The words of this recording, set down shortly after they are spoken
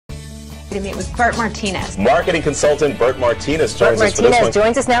To meet with Bert Martinez. Marketing consultant Bert Martinez joins us for this one. Martinez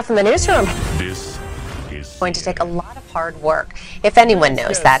joins us now from the newsroom. This is Going to take a lot of hard work. If anyone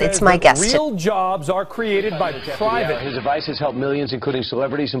knows that, it's my guest. Real jobs are created by private. His advice has helped millions, including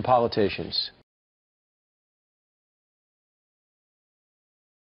celebrities and politicians.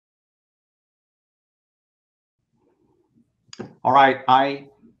 All right, I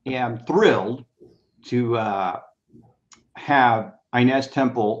am thrilled to have Ines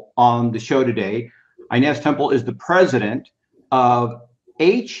Temple on the show today. Ines Temple is the president of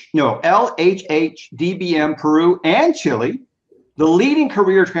LHH DBM Peru and Chile, the leading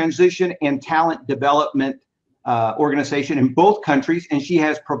career transition and talent development organization in both countries, and she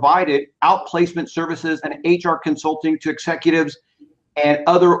has provided outplacement services and HR consulting to executives and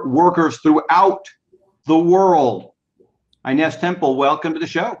other workers throughout the world. Ines Temple, welcome to the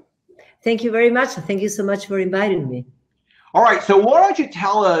show. Thank you very much. Thank you so much for inviting me. All right, so why don't you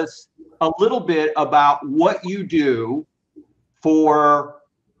tell us a little bit about what you do for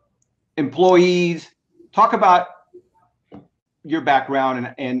employees? Talk about your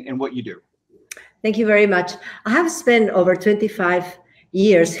background and what you do. Thank you very much. I have spent over 25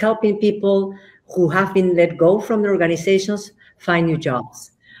 years helping people who have been let go from their organizations find new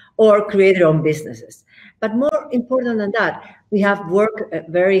jobs or create their own businesses. But more important than that, we have worked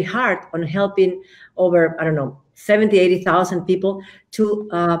very hard on helping over, 70, 80,000 people to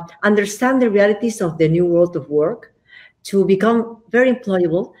understand the realities of the new world of work, to become very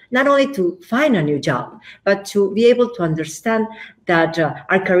employable, not only to find a new job, but to be able to understand that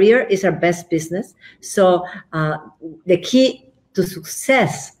our career is our best business. So the key to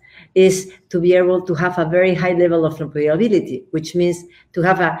success is to be able to have a very high level of employability, which means to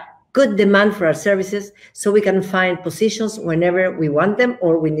have a good demand for our services so we can find positions whenever we want them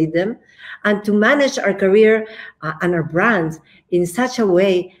or we need them, and to manage our career and our brands in such a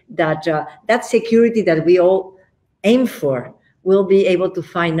way that that security that we all aim for will be able to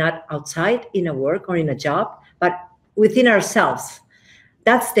find not outside in a work or in a job, but within ourselves.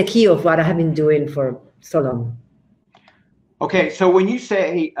 That's the key of what I have been doing for so long. Okay, so when you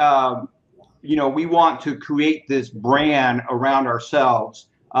say, we want to create this brand around ourselves,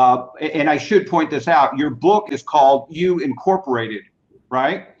 and I should point this out, your book is called You Incorporated,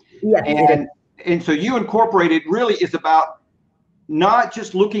 right? Yeah. And so You Incorporated really is about not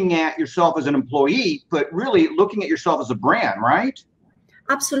just looking at yourself as an employee, but really looking at yourself as a brand, right?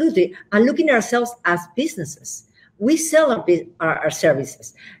 Absolutely. And looking at ourselves as businesses. We sell our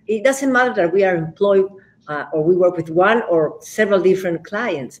services. It doesn't matter that we are employed or we work with one or several different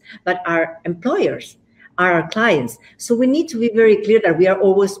clients, but our employers are our clients. So we need to be very clear that we are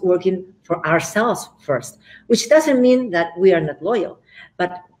always working for ourselves first, which doesn't mean that we are not loyal,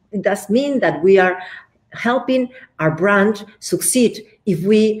 but it does mean that we are helping our brand succeed. If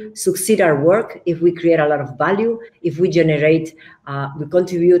we succeed our work, if we create a lot of value, if we generate, we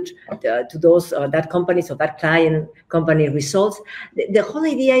contribute to those that companies or that client company results. The whole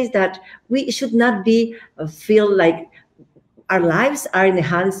idea is that we should not feel like our lives are in the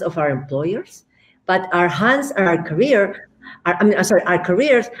hands of our employers, but our hands are our career. Our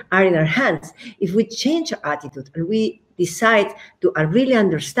careers are in our hands. If we change our attitude and we decide to really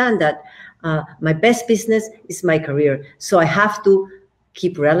understand that my best business is my career, so I have to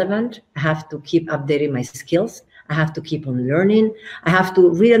keep relevant, I have to keep updating my skills, I have to keep on learning, I have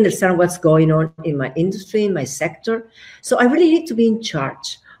to really understand what's going on in my industry, in my sector. So I really need to be in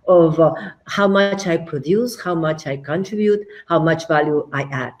charge of how much I produce, how much I contribute, how much value I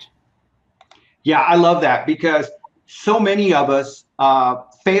add. Yeah, I love that, because so many of us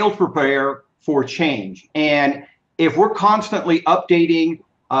fail to prepare for change. And if we're constantly updating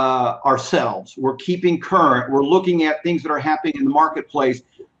ourselves, we're keeping current, we're looking at things that are happening in the marketplace,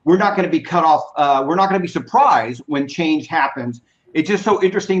 we're not going to be cut off. We're not going to be surprised when change happens. It's just so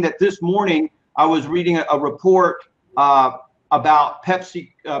interesting that this morning I was reading a report about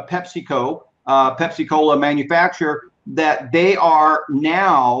PepsiCo, Pepsi-Cola manufacturer, that they are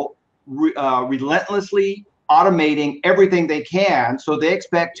now relentlessly automating everything they can. So they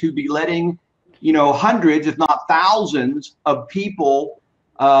expect to be letting, hundreds, if not thousands of people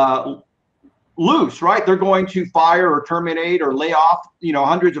loose, right? They're going to fire or terminate or lay off,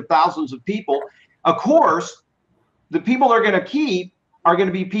 hundreds of thousands of people. Of course, the people they're going to keep are going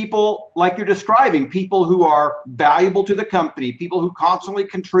to be people like you're describing, people who are valuable to the company, people who constantly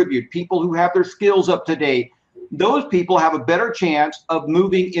contribute, people who have their skills up to date. Those people have a better chance of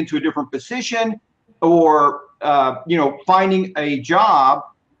moving into a different position or, finding a job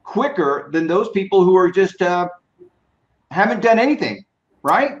quicker than those people who are just haven't done anything,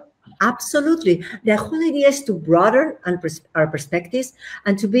 right? Absolutely. The whole idea is to broaden our perspectives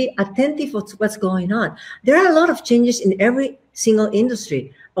and to be attentive to what's going on. There are a lot of changes in every single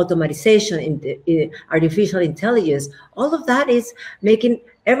industry. Automation, in artificial intelligence, all of that is making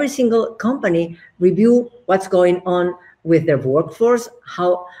every single company review what's going on with their workforce,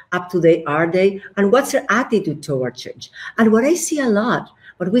 how up to date are they, and what's their attitude toward change. And what we see a lot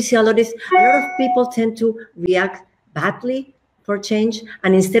is a lot of people tend to react badly for change,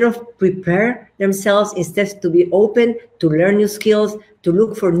 and instead of prepare themselves, instead to be open to learn new skills, to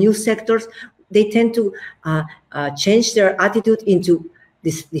look for new sectors, they tend to change their attitude into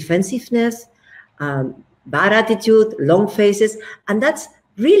this defensiveness, bad attitude, long faces, and that's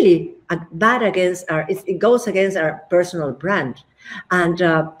really bad against it goes against our personal brand. And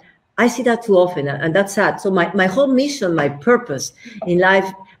I see that too often, and that's sad. So my whole mission, my purpose in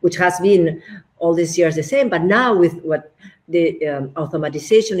life, which has been all these years the same, but now with what the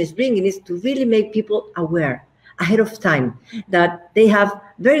automatization is bringing, is to really make people aware ahead of time that they have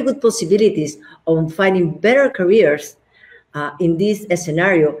very good possibilities of finding better careers in this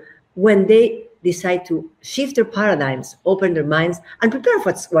scenario when they decide to shift their paradigms, open their minds, and prepare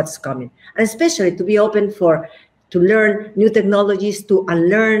for what's coming. And especially to be open to learn new technologies, to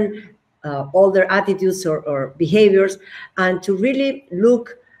unlearn all their attitudes or behaviors, and to really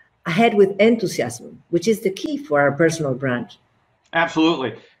look ahead with enthusiasm, which is the key for our personal brand.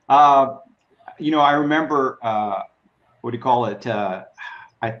 Absolutely. I remember, what do you call it?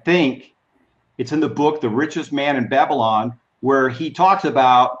 I think it's in the book, The Richest Man in Babylon, where he talks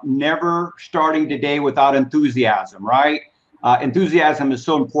about never starting the day without enthusiasm, right? Enthusiasm is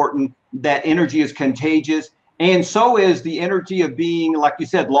so important. That energy is contagious. And so is the energy of being, like you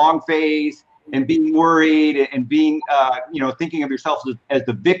said, long phase and being worried and being, thinking of yourself as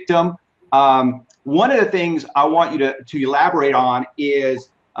the victim. One of the things I want you to elaborate on is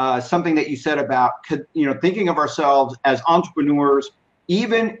something that you said about, thinking of ourselves as entrepreneurs,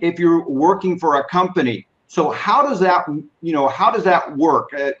 even if you're working for a company. So how does that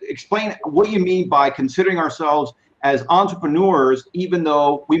work? Explain what you mean by considering ourselves as entrepreneurs, even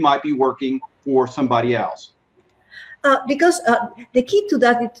though we might be working for somebody else. Because the key to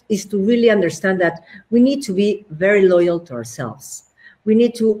that is to really understand that we need to be very loyal to ourselves. We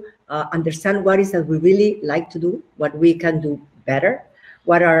need to understand what is that we really like to do, what we can do better,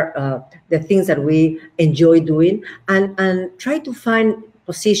 what are the things that we enjoy doing, and try to find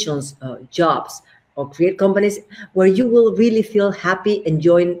positions, jobs, or create companies where you will really feel happy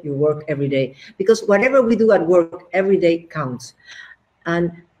enjoying your work every day. Because whatever we do at work every day counts. And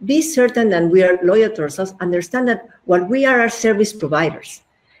be certain that we are loyal to ourselves, understand that what we are service providers.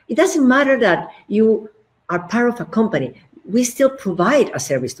 It doesn't matter that you are part of a company. We still provide a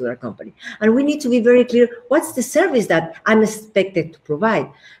service to our company. And we need to be very clear, what's the service that I'm expected to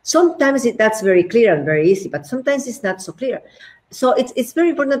provide? Sometimes that's very clear and very easy, but sometimes it's not so clear. So it's very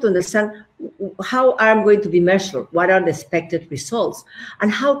important to understand how I'm going to be measured, what are the expected results, and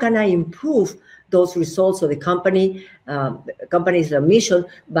how can I improve those results of the company's mission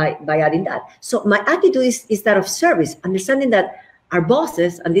by adding that. So my attitude is that of service, understanding that our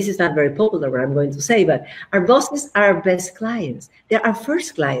bosses, and this is not very popular what I'm going to say, but our bosses are our best clients. They're our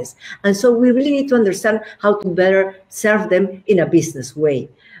first clients. And so we really need to understand how to better serve them in a business way.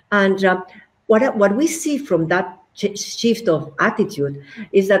 And what we see from that shift of attitude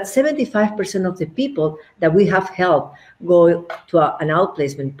is that 75% of the people that we have helped go to an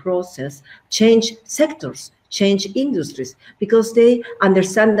outplacement process change sectors, change industries, because they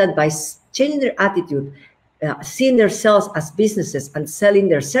understand that by changing their attitude, seeing themselves as businesses and selling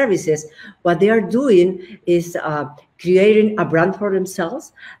their services, what they are doing is creating a brand for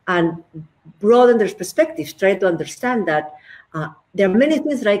themselves and broaden their perspectives, try to understand that there are many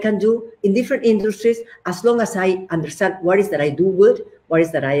things that I can do in different industries as long as I understand what is that I do good, what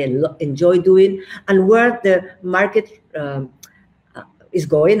is that I enjoy doing, and where the market is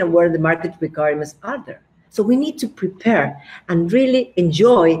going and where the market requirements are there. So we need to prepare and really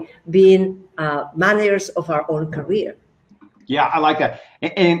enjoy being managers of our own career. Yeah, I like that.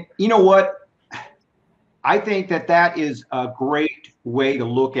 And you know what? I think that is a great way to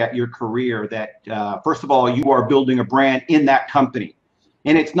look at your career, that first of all, you are building a brand in that company.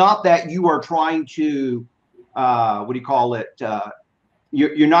 And it's not that you are trying to,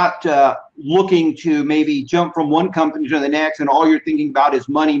 you're not looking to maybe jump from one company to the next and all you're thinking about is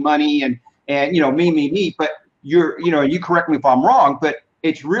money and me, but you correct me if I'm wrong, but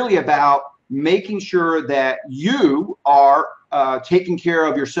it's really about making sure that you are taking care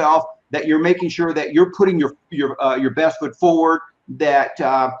of yourself, that you're making sure that you're putting your best foot forward, that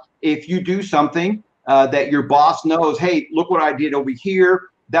if you do something that your boss knows, hey, look what I did over here,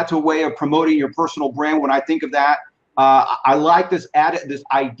 that's a way of promoting your personal brand. When I think of that, I like this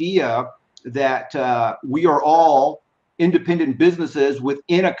idea that we are all independent businesses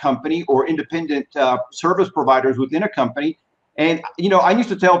within a company, or independent service providers within a company. And, you know, I used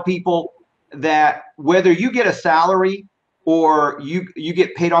to tell people that whether you get a salary or you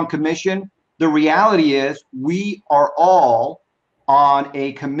get paid on commission, the reality is we are all on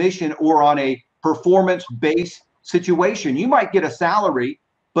a commission or on a performance-based situation. You might get a salary,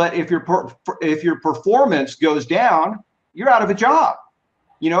 but if your performance goes down, you're out of a job.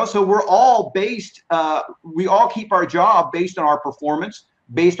 You know, so we're all based, we all keep our job based on our performance,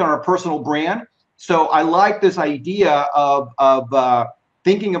 based on our personal brand. So I like this idea of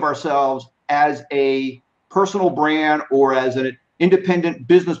thinking of ourselves as a personal brand or as an independent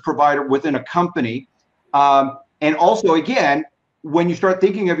business provider within a company. And also, again, when you start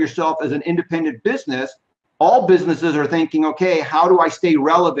thinking of yourself as an independent business, all businesses are thinking, okay, how do I stay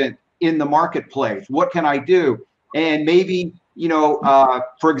relevant in the marketplace? What can I do? And maybe, you know,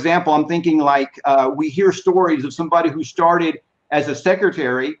 for example, I'm thinking like we hear stories of somebody who started as a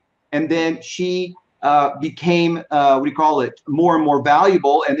secretary, and then she became, what do you call it, more and more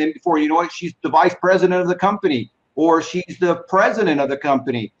valuable. And then before you know it, she's the vice president of the company, or she's the president of the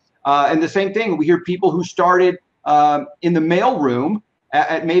company. And the same thing, we hear people who started in the mailroom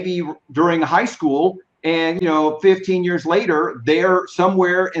at maybe during high school, and, you know, 15 years later, they're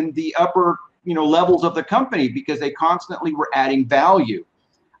somewhere in the upper, you know, levels of the company because they constantly were adding value.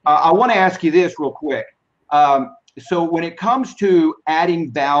 I want to ask you this real quick. So when it comes to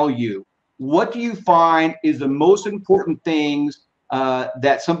adding value, what do you find is the most important things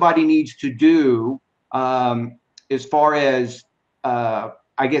that somebody needs to do as far as,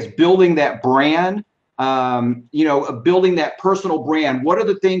 I guess, building that brand, you know, building that personal brand? What are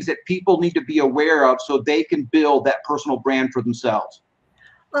the things that people need to be aware of so they can build that personal brand for themselves?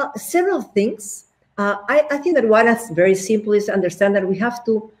 Several things. I think that one that's very simple is understand that we have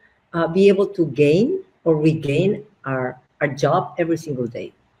to be able to gain or regain our job every single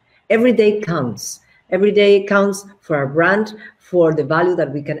day. Every day counts. Every day counts for our brand, for the value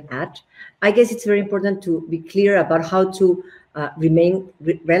that we can add. I guess it's very important to be clear about how to remain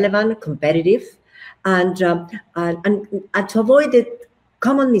relevant, competitive, and to avoid the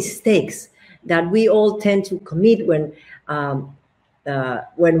common mistakes that we all tend to commit when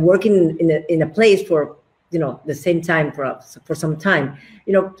working in a place for, you know, the same time for some time.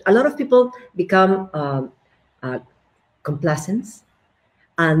 You know, a lot of people become complacent,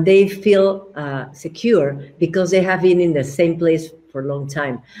 and they feel secure because they have been in the same place for a long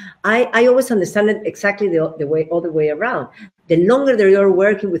time. I always understand it exactly the other way around. The longer that you're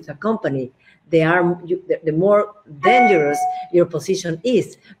working with a company, the more dangerous your position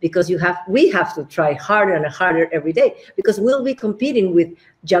is, because we have to try harder and harder every day, because we'll be competing with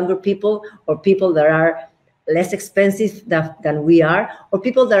younger people, or people that are less expensive than we are, or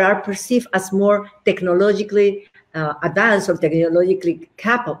people that are perceived as more technologically advanced or technologically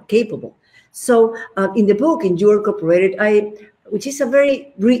capable. So in the book, In You Incorporated, which is a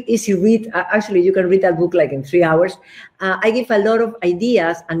very easy read. Actually, you can read that book like in 3 hours. I give a lot of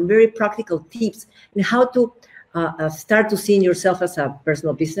ideas and very practical tips in how to start to see yourself as a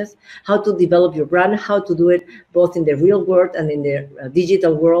personal business, how to develop your brand, how to do it both in the real world and in the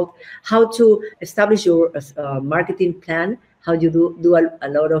digital world, how to establish your marketing plan, how you do a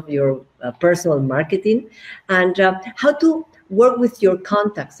lot of your personal marketing, and how to work with your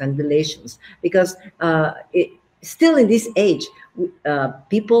contacts and relations, because still in this age, how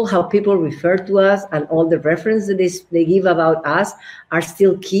people refer to us and all the references they give about us are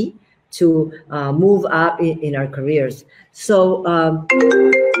still key to move up in our careers. So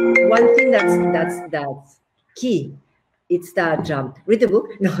one thing that's key, it's that read the book.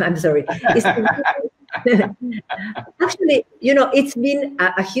 No, I'm sorry. Actually, you know, it's been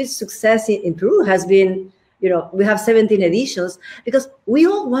a huge success in Peru. Has been, you know, we have 17 editions because we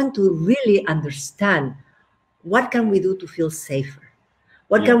all want to really understand what can we do to feel safer.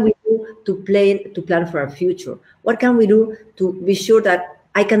 What can we do to plan for our future? What can we do to be sure that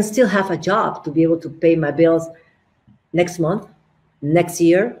I can still have a job to be able to pay my bills next month, next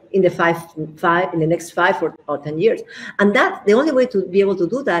year, in the next 5 or 10 years? And that the only way to be able to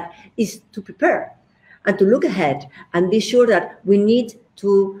do that is to prepare and to look ahead and be sure that we need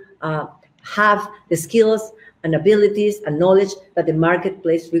to have the skills and abilities and knowledge that the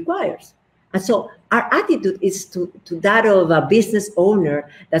marketplace requires. And so our attitude is to that of a business owner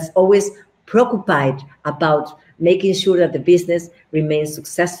that's always preoccupied about making sure that the business remains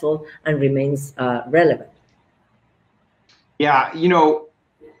successful and remains relevant. Yeah, you know,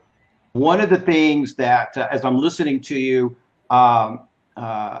 one of the things that as I'm listening to you,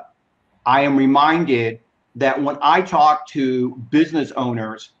 I am reminded that when I talk to business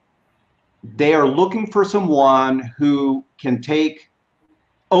owners, they are looking for someone who can take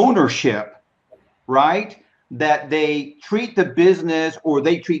ownership, right? That they treat the business, or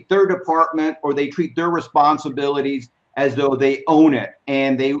they treat their department, or they treat their responsibilities as though they own it,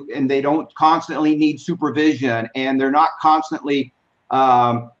 and they don't constantly need supervision, and they're not constantly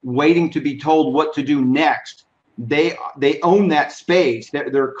waiting to be told what to do next. They own that space.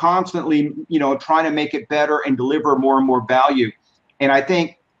 They're constantly, trying to make it better and deliver more and more value. And I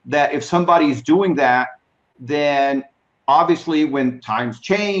think that if somebody's doing that, then obviously when times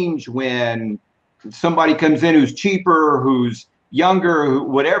change, when somebody comes in who's cheaper, who's younger,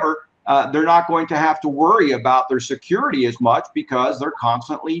 whatever, they're not going to have to worry about their security as much, because they're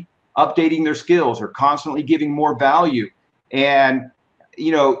constantly updating their skills, or constantly giving more value. And,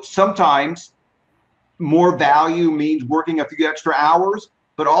 sometimes more value means working a few extra hours,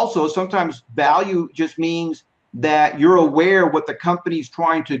 but also sometimes value just means that you're aware what the company's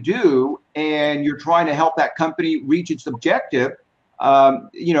trying to do, and you're trying to help that company reach its objective. So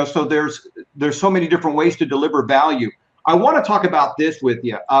there's so many different ways to deliver value. I want to talk about this with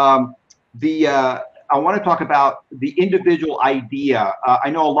you. I want to talk about the individual idea. I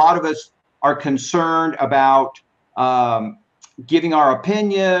know a lot of us are concerned about giving our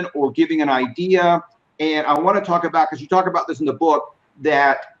opinion or giving an idea. And I want to talk about, because you talk about this in the book,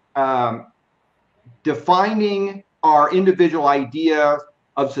 that defining our individual idea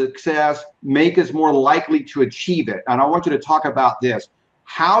of success make us more likely to achieve it. And I want you to talk about this.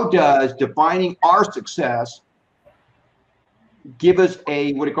 How does defining our success give us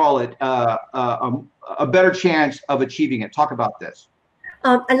a, a better chance of achieving it? Talk about this.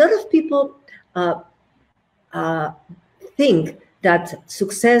 A lot of people think that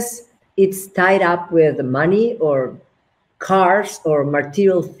success is tied up with money or cars or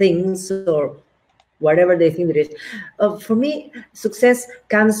material things or whatever they think it is. For me, success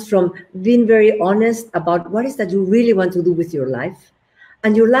comes from being very honest about what is that you really want to do with your life.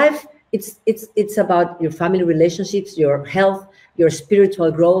 And your life, it's about your family relationships, your health, your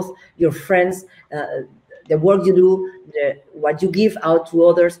spiritual growth, your friends, the work you do, what you give out to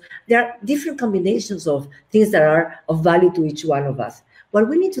others. There are different combinations of things that are of value to each one of us. What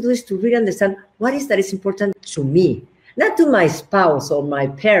we need to do is to really understand what is that is important to me, not to my spouse or my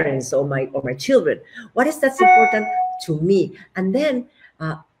parents or my children. What is that's important to me? And then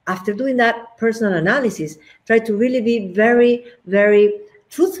after doing that personal analysis, try to really be very, very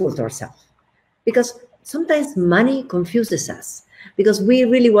truthful to ourselves. Because sometimes money confuses us, because we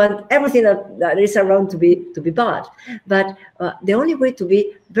really want everything that is around to be bought. But the only way to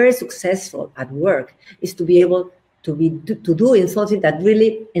be very successful at work is to be able to do something that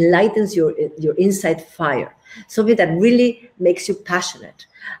really enlightens your inside fire, something that really makes you passionate.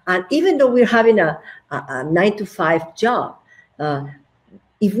 And even though we're having a 9-to-5 job,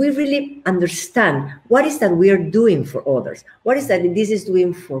 if we really understand what is that we are doing for others, what is that this is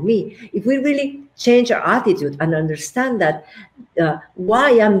doing for me, if we really change our attitude and understand that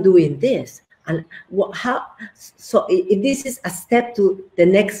why I'm doing this, and if this is a step to the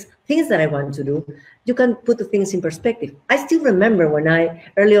next things that I want to do, you can put the things in perspective. I still remember when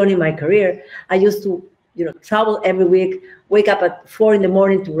early on in my career, I used to travel every week, wake up at 4 in the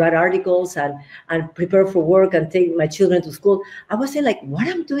morning to write articles and prepare for work and take my children to school. I was saying, like, what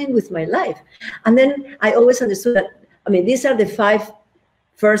I'm doing with my life? And then I always understood that, these are the 5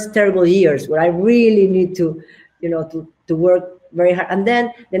 first terrible years where I really need to work very hard. And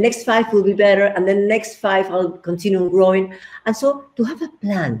then the next 5 will be better. And then the next 5, I'll continue growing. And so to have a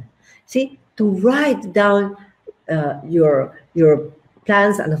plan, to write down your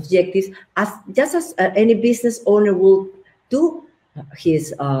plans and objectives, just as any business owner will do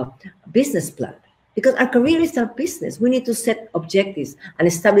his business plan. Because our career is our business. We need to set objectives and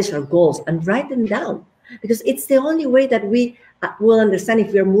establish our goals and write them down, because it's the only way that we will understand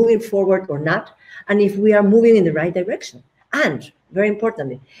if we are moving forward or not, and if we are moving in the right direction. And very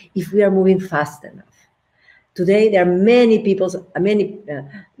importantly, if we are moving fast enough. Today, there are many people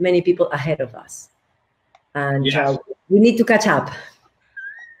ahead of us, and yes, we need to catch up.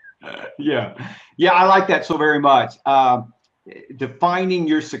 Yeah, I like that so very much. Defining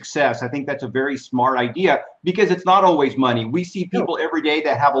your success, I think that's a very smart idea, because it's not always money. We see people every day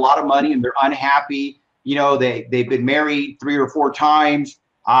that have a lot of money and they're unhappy. They've been married 3 or 4 times.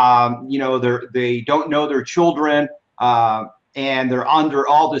 They don't know their children. And they're under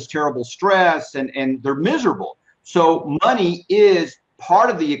all this terrible stress, and they're miserable. So money is part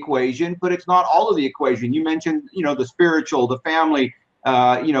of the equation, but it's not all of the equation. You mentioned, the spiritual, the family,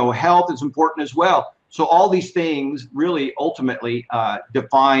 health is important as well. So all these things really ultimately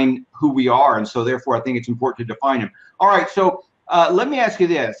define who we are. And so therefore, I think it's important to define them. All right, so let me ask you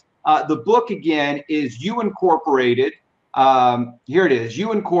this. The book, again, is You Incorporated. Here it is.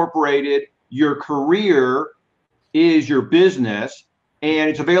 You Incorporated, Your Career is Your Business. And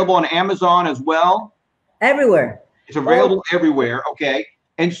it's available on Amazon as well? Everywhere. It's available everywhere. Okay.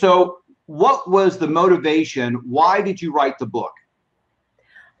 And so what was the motivation? Why did you write the book?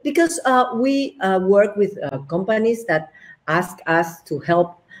 Because we work with companies that ask us to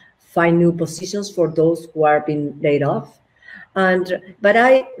help find new positions for those who are being laid off. But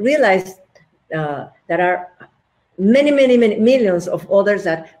I realized there are many millions of others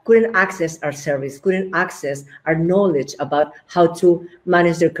that couldn't access our service, couldn't access our knowledge about how to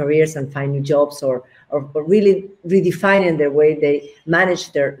manage their careers and find new jobs, or really redefining the way they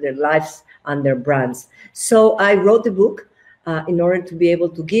manage their lives and their brands. So I wrote the book in order to be able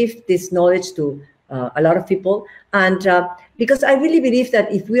to give this knowledge to a lot of people. And because I really believe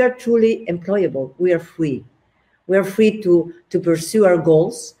that if we are truly employable, we are free. We are free to pursue our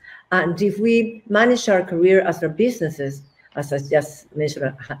goals. And if we manage our career as our businesses, as I just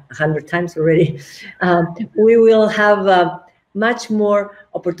mentioned 100 times already, we will have much more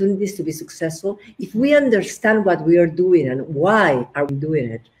opportunities to be successful. If we understand what we are doing and why are we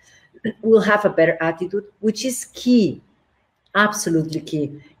doing it, we'll have a better attitude, which is key, absolutely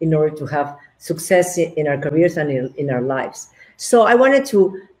key, in order to have success in our careers and in our lives. So I wanted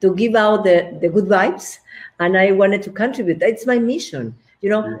to give out the good vibes, and I wanted to contribute. It's my mission. You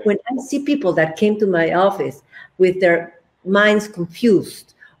know, when I see people that came to my office with their minds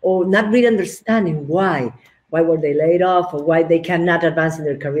confused or not really understanding why were they laid off, or why they cannot advance in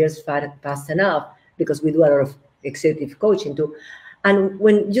their careers fast enough, because we do a lot of executive coaching too. And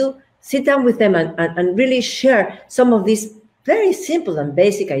when you sit down with them and really share some of these very simple and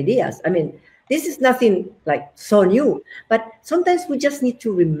basic ideas, I mean, this is nothing like so new, but sometimes we just need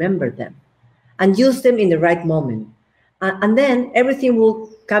to remember them and use them in the right moment. And then everything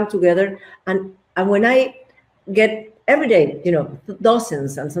will come together. And when I get every day, you know,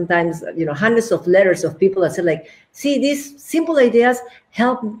 dozens and sometimes, you know, hundreds of letters of people that say like, see, these simple ideas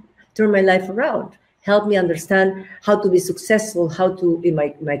help turn my life around, help me understand how to be successful, how to, in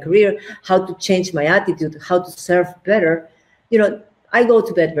my career, how to change my attitude, how to serve better. You know, I go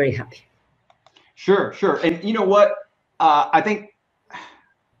to bed very happy. Sure, sure. And you know what? I think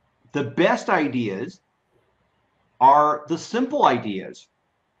the best ideas are the simple ideas,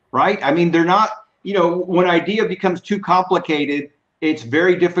 right? I mean, they're not, you know, when idea becomes too complicated, it's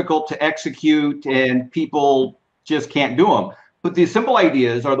very difficult to execute and people just can't do them. But the simple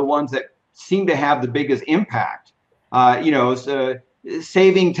ideas are the ones that seem to have the biggest impact. You know, so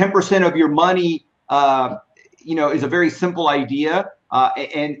saving 10% of your money, you know, is a very simple idea.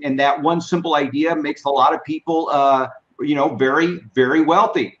 And that one simple idea makes a lot of people, you know, very, very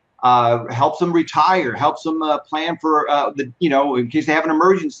wealthy. Helps them retire, helps them plan for you know, in case they have an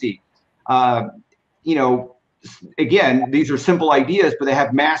emergency. You know, again, these are simple ideas, but they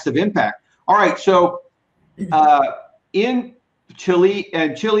have massive impact. All right, so in Chile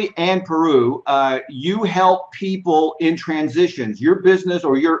and Peru, you help people in transitions. Your business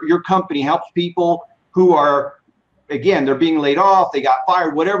or your company helps people who are, again, they're being laid off, they got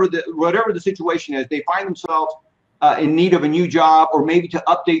fired, whatever the situation is, they find themselves in need of a new job, or maybe to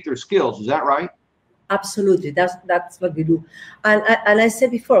update their skills. Is that right? Absolutely. That's what we do. And I said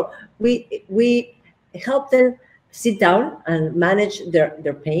before, we help them sit down and manage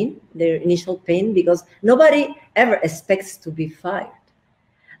their pain, their initial pain, because nobody ever expects to be fired.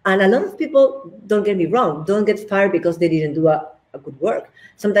 And a lot of people, don't get me wrong, don't get fired because they didn't do a good work.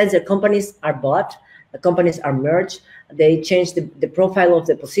 Sometimes their companies are bought, the companies are merged, they change the profile of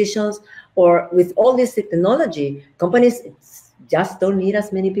the positions, or with all this technology, companies just don't need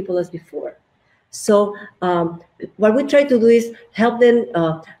as many people as before. So what we try to do is help them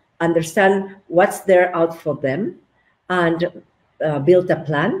understand what's there out for them, and build a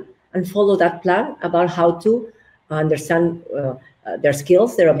plan and follow that plan about how to understand their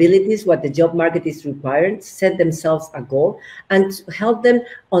skills, their abilities, what the job market is requiring, set themselves a goal, and help them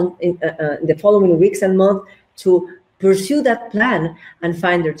in the following weeks and months to pursue that plan and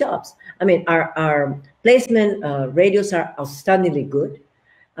find their jobs. I mean, our placement radios are outstandingly good,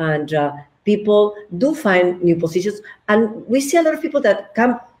 and people do find new positions. And we see a lot of people that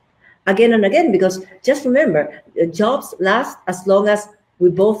come again and again, because just remember, jobs last as long as we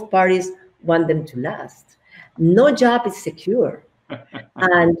both parties want them to last. No job is secure.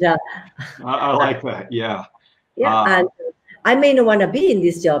 And I like that. Yeah. Yeah. And I may not want to be in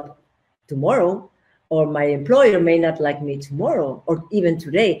this job tomorrow, or my employer may not like me tomorrow or even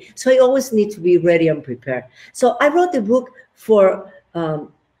today. So I always need to be ready and prepared. So I wrote the book for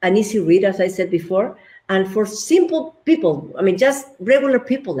an easy read, as I said before, and for simple people. I mean, just regular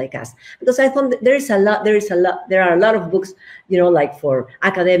people like us, because I thought that there are a lot of books, like for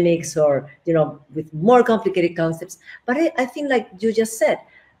academics or, with more complicated concepts. But I think, like you just said,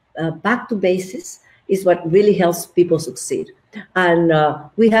 back to basics is what really helps people succeed. And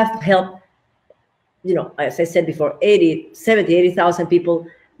we have to help, as I said before, 80,000 people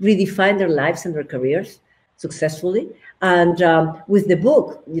redefine their lives and their careers successfully. And with the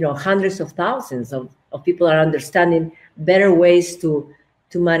book, hundreds of thousands of people are understanding better ways to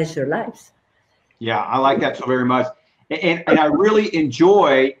manage their lives. Yeah, I like that so very much. And I really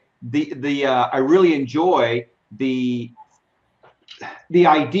enjoy the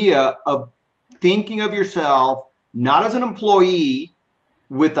idea of thinking of yourself not as an employee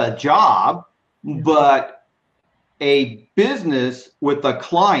with a job, but a business with a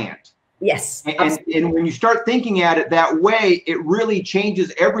client. Yes. And when you start thinking at it that way, it really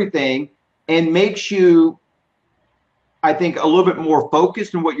changes everything and makes you, I think, a little bit more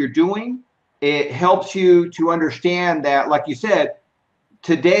focused in what you're doing. It helps you to understand that, like you said,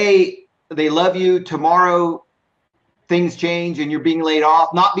 today they love you, tomorrow things change and you're being laid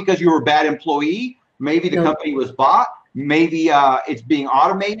off, not because you were a bad employee. Maybe the company was bought. Maybe it's being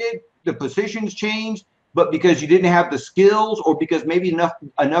automated. The positions changed, but because you didn't have the skills, or because maybe enough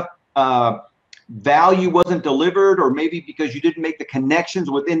value wasn't delivered, or maybe because you didn't make the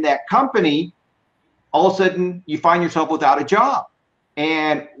connections within that company, all of a sudden you find yourself without a job.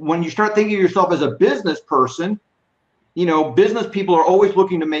 And when you start thinking of yourself as a business person, business people are always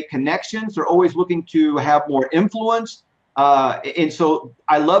looking to make connections. They're always looking to have more influence. And so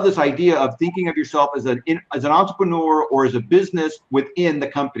I love this idea of thinking of yourself as an entrepreneur or as a business within the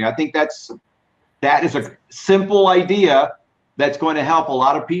company. I think that is a simple idea that's going to help a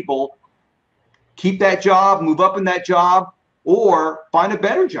lot of people keep that job, move up in that job, or find a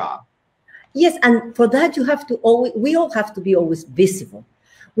better job. Yes, and for that we all have to be always visible.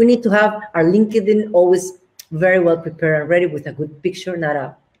 We need to have our LinkedIn always very well prepared and ready with a good picture, not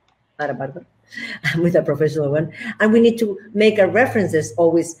a bad one, with a professional one. And we need to make our references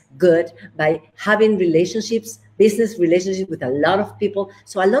always good by having business relationships with a lot of people.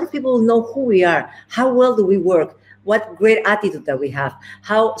 So a lot of people know who we are, how well do we work, what great attitude that we have,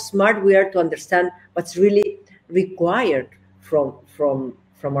 how smart we are to understand what's really required from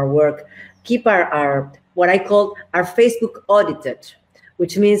our work. Keep our what I call our Facebook audited,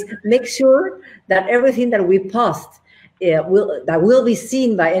 which means make sure that everything that we post will be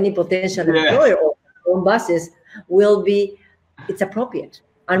seen by any potential employer or bosses it's appropriate.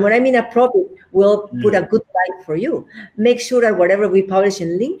 And when I mean appropriate, we'll put a good like for you. Make sure that whatever we publish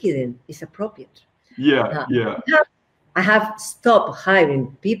in LinkedIn is appropriate. I have stopped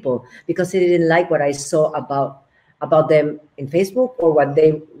hiring people because they didn't like what I saw about them in Facebook, or what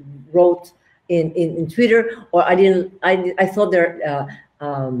they wrote in Twitter, or I thought their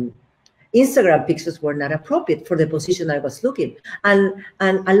Instagram pictures were not appropriate for the position I was looking. And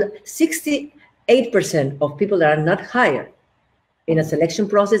 68% of people that are not hired in a selection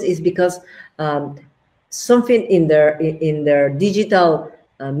process is because something in their digital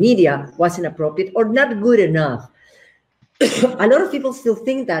media wasn't appropriate or not good enough. A lot of people still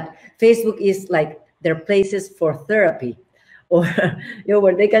think that Facebook is like their places for therapy, or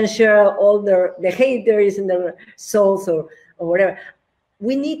where they can share all the haters in their souls or whatever.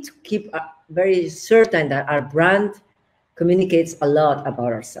 We need to keep very certain that our brand communicates a lot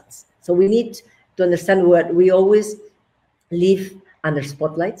about ourselves. So we need to understand what we always live under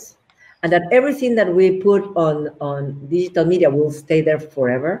spotlights, and that everything that we put on digital media will stay there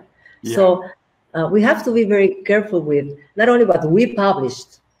forever. So we have to be very careful with not only what we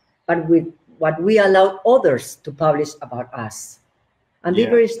published, but with what we allow others to publish about us. And be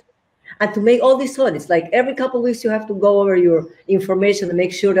very, and to make all these audits, like every couple of weeks, you have to go over your information and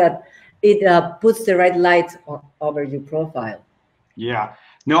make sure that it puts the right light over your profile. Yeah,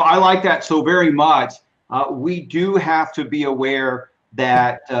 no, I like that so very much. We do have to be aware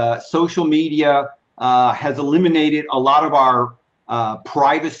that social media has eliminated a lot of our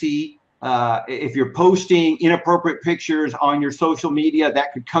privacy. If you're posting inappropriate pictures on your social media,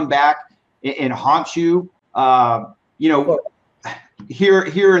 that could come back and haunt you.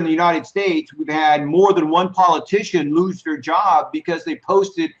 Here in the United States, we've had more than one politician lose their job because they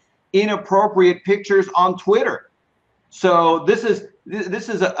posted inappropriate pictures on Twitter. So this is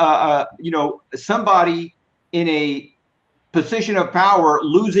somebody in a position of power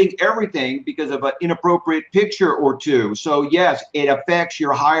losing everything because of an inappropriate picture or two. So yes, it affects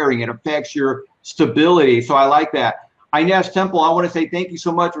your hiring, it affects your stability. So I like that. Ines Temple, I want to say thank you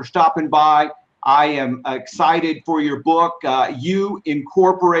so much for stopping by. I am excited for your book, You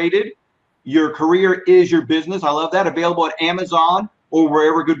Incorporated. Your career is your business. I love that. Available at Amazon or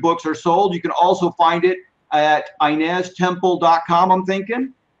wherever good books are sold. You can also find it at InesTemple.com, I'm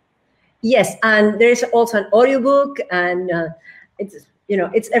thinking. Yes, and there's also an audiobook, and it's, you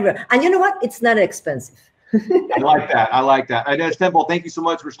know, it's everywhere. And you know what? It's not expensive. I like that. I like that. Ines Temple, thank you so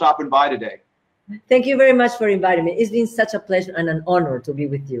much for stopping by today. Thank you very much for inviting me. It's been such a pleasure and an honor to be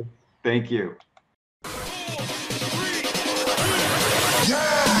with you. Thank you.